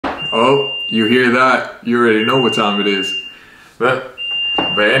Oh, you hear that? You already know what time it is. But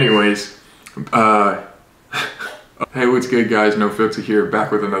anyways, hey, what's good guys? No Filter here,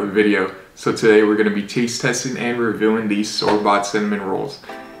 back with another video. So today we're gonna be taste testing and reviewing these store-bought cinnamon rolls.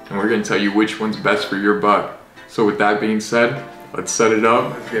 And we're gonna tell you which one's best for your buck. So with that being said, let's set it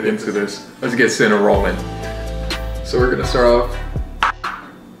up, let's get into this. Let's get cinnamon rolling. So we're gonna start off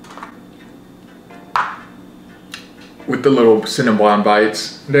with the little Cinnabon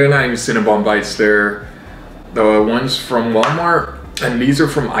bites. They're not even Cinnabon bites, they're the ones from Walmart, and these are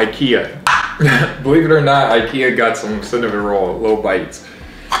from IKEA. Believe it or not, IKEA got some cinnamon roll little bites.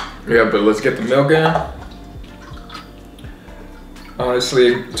 Yeah, but let's get the milk in.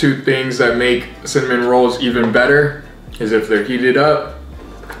 Honestly, two things that make cinnamon rolls even better is if they're heated up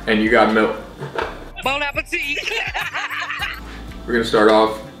and you got milk. Bon appetit! We're gonna start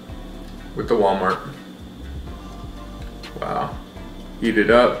off with the Walmart. Wow, heated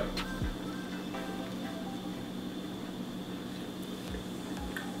up.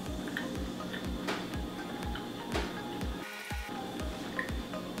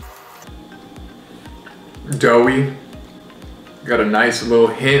 Doughy. Got a nice little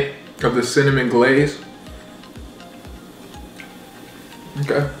hint of the cinnamon glaze.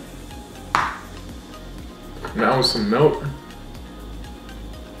 Okay. Now with some milk.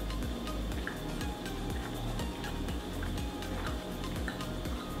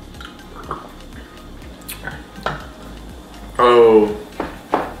 Oh,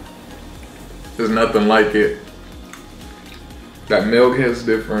 there's nothing like it. That milk hits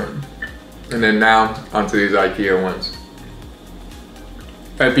different. And then now, onto these IKEA ones.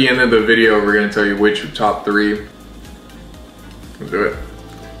 At the end of the video, we're gonna tell you which top three. Let's do it.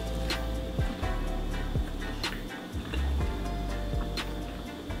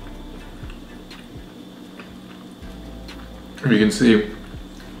 You can see,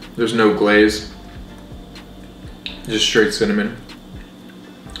 there's no glaze. Just straight cinnamon.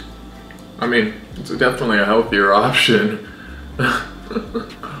 I mean, it's definitely a healthier option.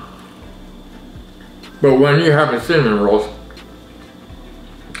 But when you're having cinnamon rolls,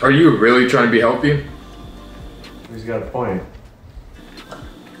 are you really trying to be healthy? He's got a point.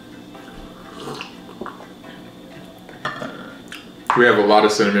 We have a lot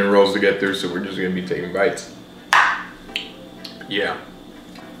of cinnamon rolls to get through, so we're just gonna be taking bites. Yeah.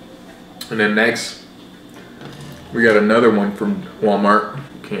 And then next, we got another one from Walmart.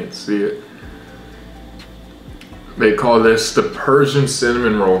 You can't see it. They call this the Persian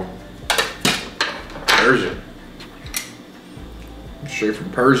cinnamon roll. Persian. Straight from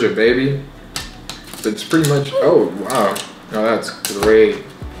Persia, baby. It's pretty much, oh wow. Oh, that's great.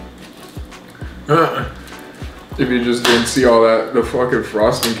 If you just didn't see all that, the fucking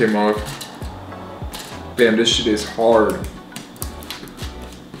frosting came off. Damn, this shit is hard.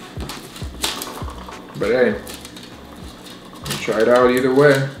 But hey, try it out either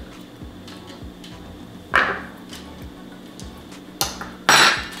way.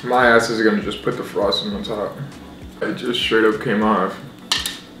 My ass is gonna just put the frosting on top. It just straight up came off.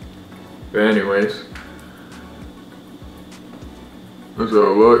 But anyways, that's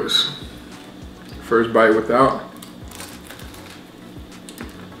how it looks. First bite without.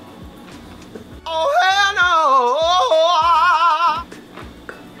 Oh hell no!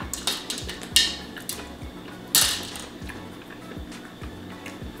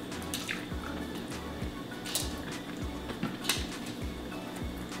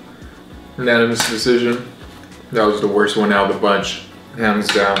 Unanimous decision. That was the worst one out of the bunch. Hands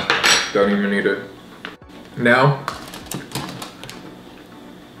down. Don't even need it. Now,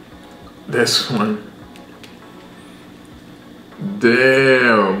 this one.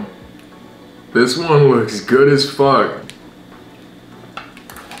 Damn. This one looks good as fuck.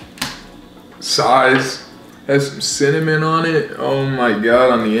 Size. Has some cinnamon on it. Oh my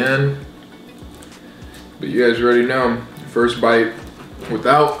god, on the end. But you guys already know. First bite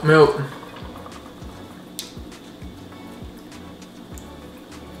without milk.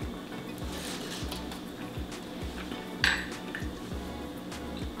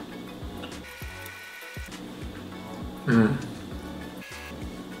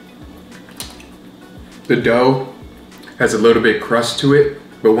 The dough has a little bit crust to it,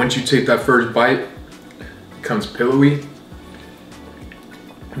 but once you take that first bite, it becomes pillowy.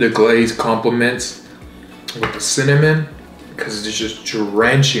 The glaze complements with the cinnamon because it's just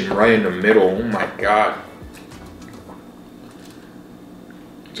drenching right in the middle. Oh my god.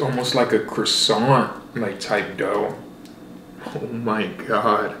 It's almost like a croissant like type dough. Oh my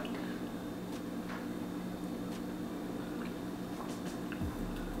god.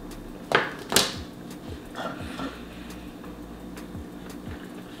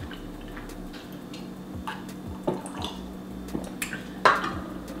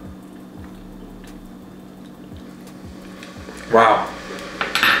 Wow.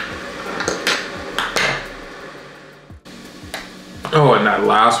 Oh, and that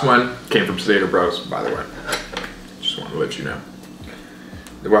last one came from Stater Bros, by the way. Just want to let you know.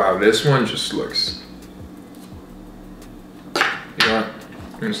 Wow, this one just looks... You know what?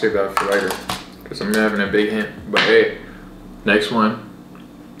 I'm gonna save that for later because I'm having a big hand. But hey, next one.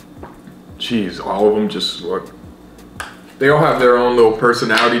 Jeez, all of them just look... They all have their own little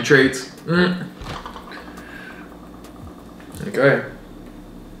personality traits. Okay.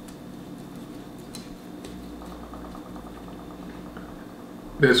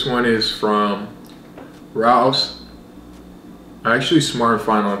 This one is from Ralph's. Actually, Smart and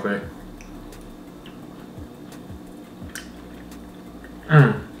Final, I think.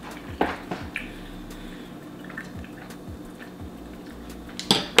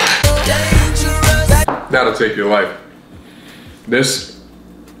 That'll take your life.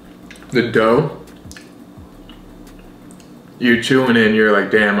 The dough, you're chewing in, you're like,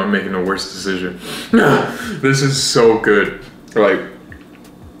 damn, I'm making the worst decision. This is so good. Like,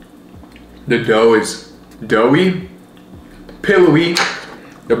 the dough is doughy, pillowy.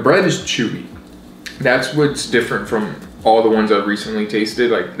 The bread is chewy. That's what's different from all the ones I've recently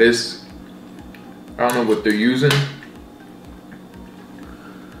tasted. Like this, I don't know what they're using,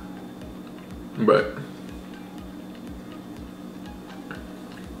 but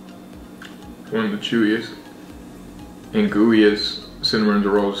one of the chewiest and gooeyest cinnamon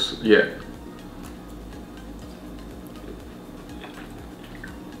rolls yet.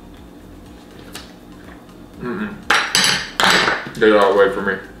 Get it all away from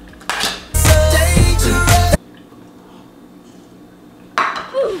me.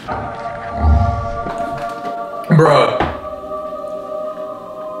 Bruh.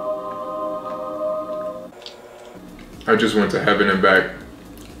 I just went to heaven and back.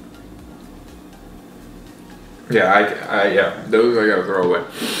 Yeah, yeah, those I gotta throw away.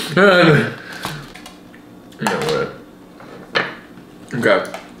 You know what?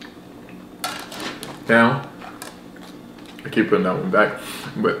 Okay. Now, I keep putting that one back,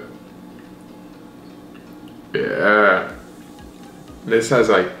 but yeah. This has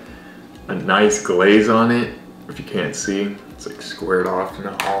like a nice glaze on it. If you can't see, it's like squared off and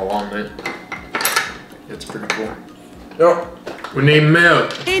all on it. It's pretty cool. Oh, we need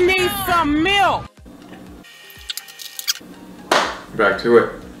milk. He needs some milk. Back to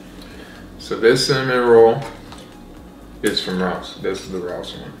it. So this cinnamon roll is from Rouse. This is the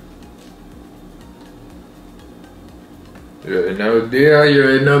Rouse one. You already know the deal, you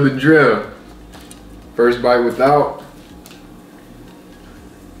already know the drill. First bite without.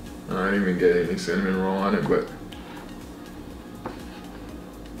 I didn't even get any cinnamon roll on it, but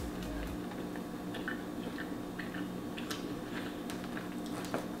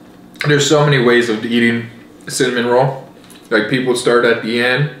there's so many ways of eating cinnamon roll. Like people start at the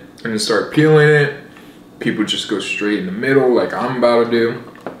end and then start peeling it. People just go straight in the middle like I'm about to do.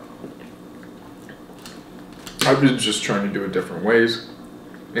 I've been just trying to do it different ways.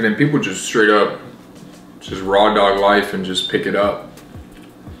 And then people just straight up, just raw dog life and just pick it up.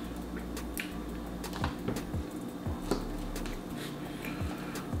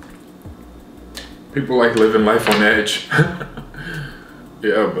 People like living life on edge.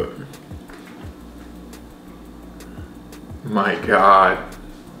 Yeah, but my God.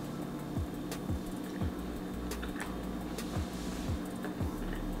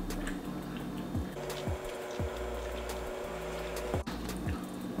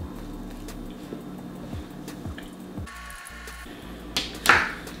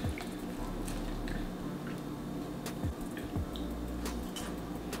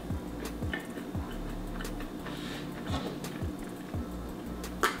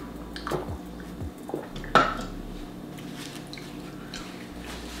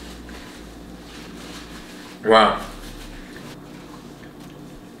 Wow.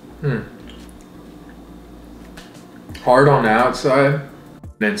 Hard on the outside,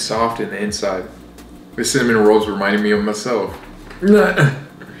 then soft in the inside. The cinnamon rolls reminded me of myself. Damn,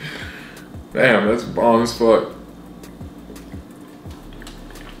 that's bomb as fuck.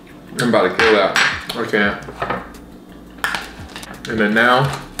 I'm about to kill that. I can't. And then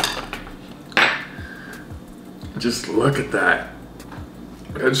now, just look at that.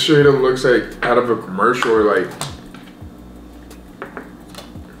 That straight up looks like out of a commercial or like,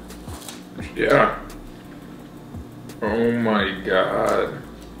 yeah. Oh my God.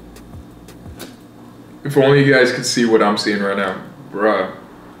 If only you guys could see what I'm seeing right now, bruh.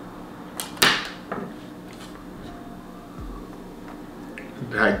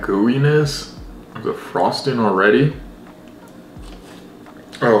 That gooiness of the frosting already.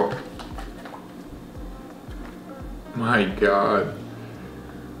 Oh. My my God.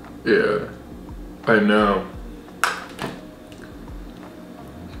 Yeah, I know.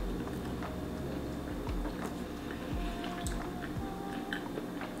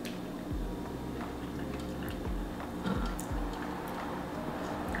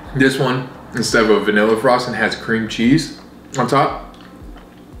 This one, instead of a vanilla frosting, has cream cheese on top,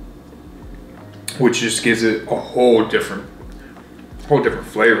 which just gives it a whole different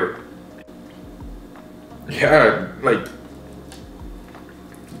flavor. Yeah, like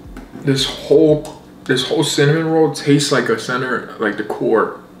this whole cinnamon roll tastes like a center, like the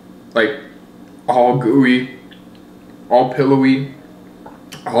core, like all gooey, all pillowy,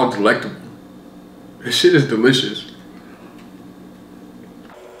 all delectable. This shit is delicious.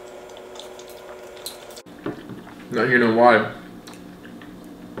 Now you know why.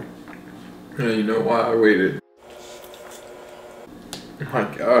 Now you know why I waited. Oh my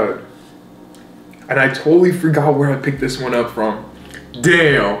God. And I totally forgot where I picked this one up from.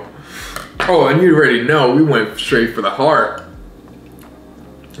 Damn. Oh, and you already know we went straight for the heart.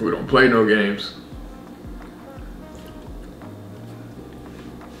 We don't play no games.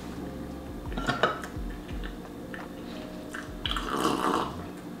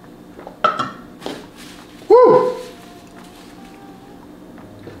 Woo!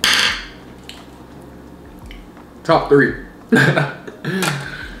 Top 3.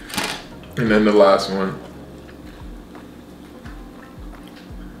 And then the last one.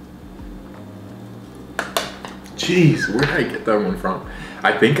 Jeez, where did I get that one from?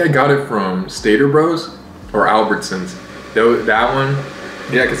 I think I got it from Stater Bros or Albertsons. That one,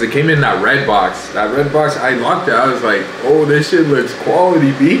 yeah, because it came in that red box. That red box, I locked it. I was like, oh, this shit looks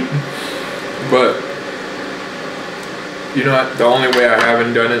quality, B. But, you know what? The only way I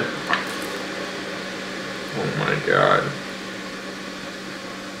haven't done it. Oh my God.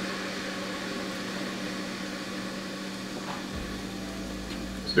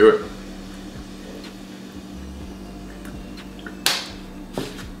 Let's do it.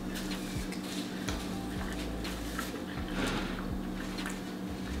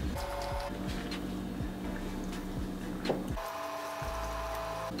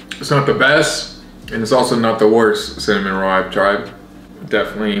 It's not the best, and it's also not the worst cinnamon roll I've tried.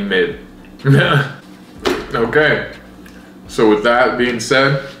 Definitely mid. Okay, so with that being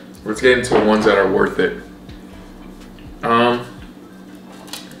said, let's get into the ones that are worth it.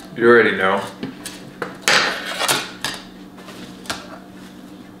 You already know.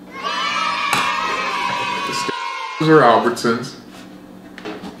 The are Albertsons.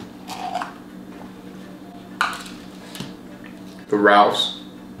 The Ralphs.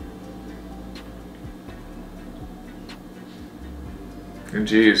 And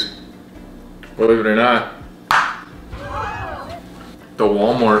geez, believe it or not, the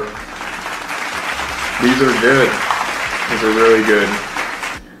Walmart. These are good. These are really good.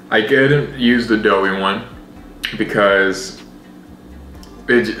 I couldn't use the doughy one because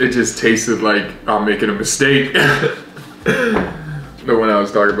it just tasted like I'm making a mistake. The one I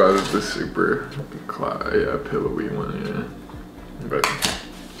was talking about is the super pillowy one, yeah. But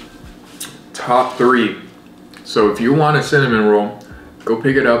top 3. So if you want a cinnamon roll, go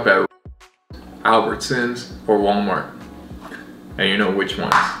pick it up at Albertsons or Walmart. And you know which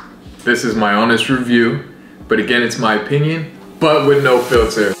ones. This is my honest review, but again, it's my opinion, but with no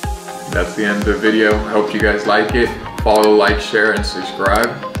filter. That's the end of the video. I hope you guys like it. Follow, like, share, and subscribe.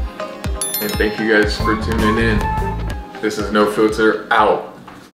 And thank you guys for tuning in. This is No Filter out.